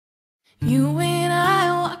You and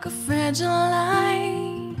I walk a fragile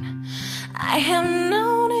line. I have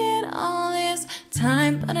known it all this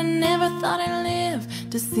time, but I never thought I'd live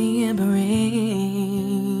to see it break.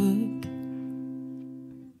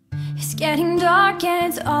 It's getting dark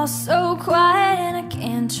and it's all so quiet, and I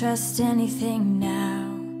can't trust anything now.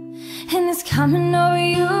 And it's coming over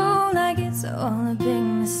you like it's all a big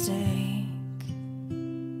mistake.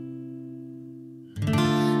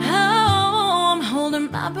 Oh, I'm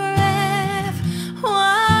holding my breath,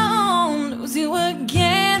 won't lose you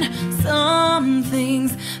again. Some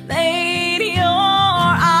things made your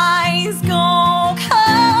eyes go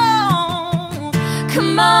cold.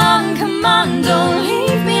 Come on, come on, don't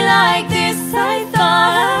leave me like this. I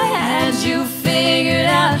thought I had you figured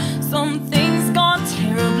out. Some things gone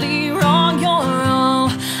terribly wrong. You're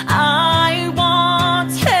all I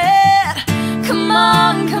wanted. Come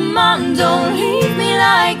on, don't leave me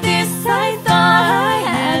like this. I thought I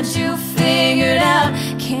had you figured out.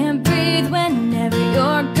 Can't breathe whenever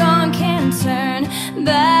you're gone. Can't turn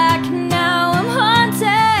back now. I'm haunted.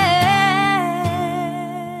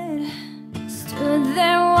 Stood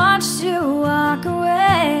there, watched you walk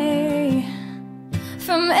away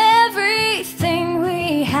from everything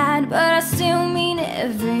we had, but I still mean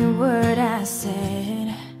every word I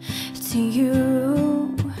said to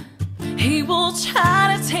you. He will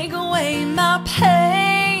try to take away my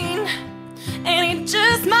pain, and he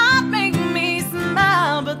just might make me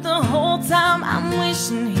smile, but the whole time I'm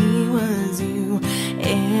wishing he was you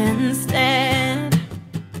instead.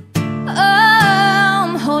 Oh,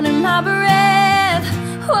 I'm holding my breath,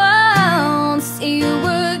 won't see you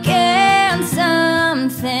again.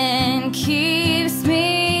 Something keeps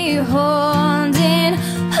me holding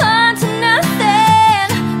on to nothing.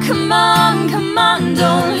 Come on,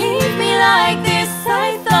 don't leave me like this.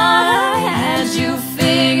 I thought I had you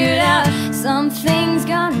figured out. Something's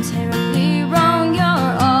gone terribly wrong.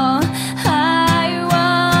 You're all I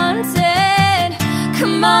wanted.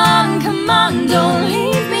 Come on, don't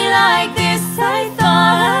leave me like this. I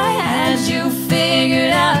thought I had you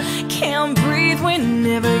figured out. Can't breathe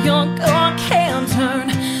whenever you're gone. Can't turn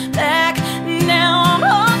back now. I'm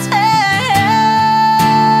haunted.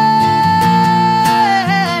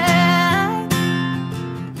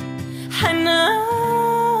 I know.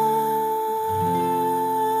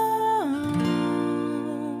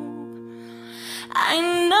 I